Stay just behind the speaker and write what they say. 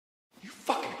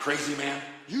fucking crazy, man?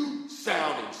 You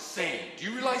sound insane. Do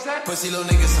you realize that? Pussy little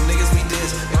niggas, some niggas we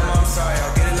diss. Mama, I'm sorry,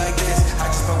 I'll get it like this. I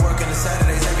just been working the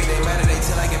Saturdays, every day, Saturday,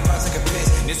 till I get pops like a piss.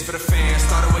 And this for the fans,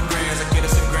 started with grams. I get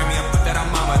us a Grammy, I put that on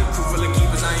mama. The crew full of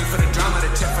keepers, I ain't for the drama. The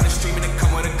check from the stream and it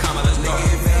come with a comma. Let's go.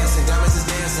 Nigga advancing, diamonds is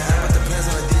dancing. I put the pins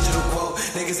on a digital quote.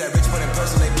 Niggas that rich, but in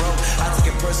person they broke. I take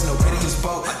it personal, pity you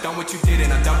spoke. I done what you did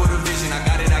and I double the vision. I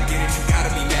got it, I get it, you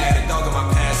gotta be mad. A dog in my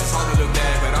past, it's hard to look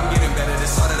bad, but I'm getting better,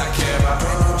 that's all that I care about.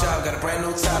 Brand new job, got a brand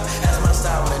new top. That's my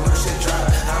style when a new shit drop.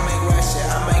 I make rap shit,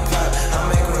 I make pop, I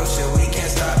make real shit, we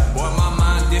can't stop. Boy, my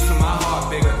mind different, my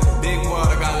heart bigger. Big world,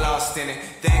 I got lost in it.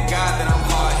 Thank God that I'm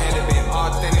hard-headed, been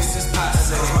authentic since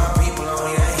past. It's my people on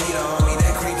me, that heat on me,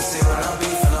 that creepy shit when I'm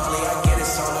beefing only. I get it,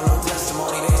 song, no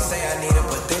testimony. They say I need it,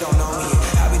 but they don't know me.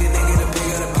 I be the nigga, the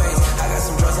bigger the pace. I got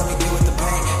some drugs, let me deal with the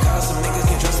pain. Call some niggas,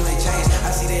 can trust them, they change. I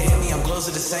see they hit me, I'm close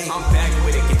to the same. I'm back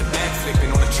with it, get the back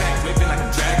flipping on the track, whipping like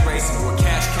I'm drag racing. We're a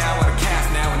cash cow with a calf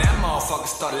now, and that motherfucker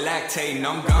started lactating.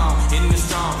 I'm gone, hitting it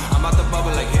strong. I'm about to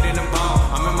bubble like hitting a bone.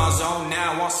 I'm in my zone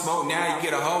now, want smoke now, you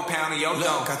get a whole pound of your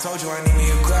dome. I told you I need me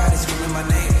a crowd, they screaming my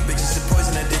name. Bitches are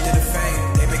poison, addicted to fame.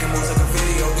 They making moves like a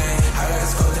video game. I gotta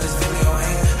scope to this video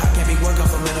aim. I can't be working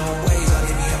for minimum wage. I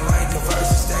need me a mic, a verse,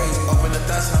 a stage. Open the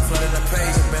dust and I'm flooding the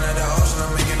page. I've been at the ocean,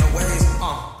 I'm making the waves.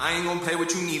 I ain't gonna play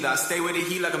with you neither. I stay with the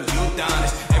heat like I'm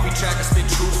Udonis. Every track I spit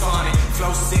truth on it.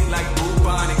 Flow sick like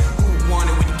bubonic. Who want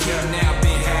it? We can kill now.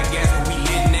 Been had gas, but we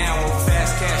lit now. On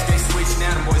fast cash, they switch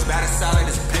now. Them boys battle solid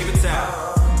as a paper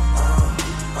towel.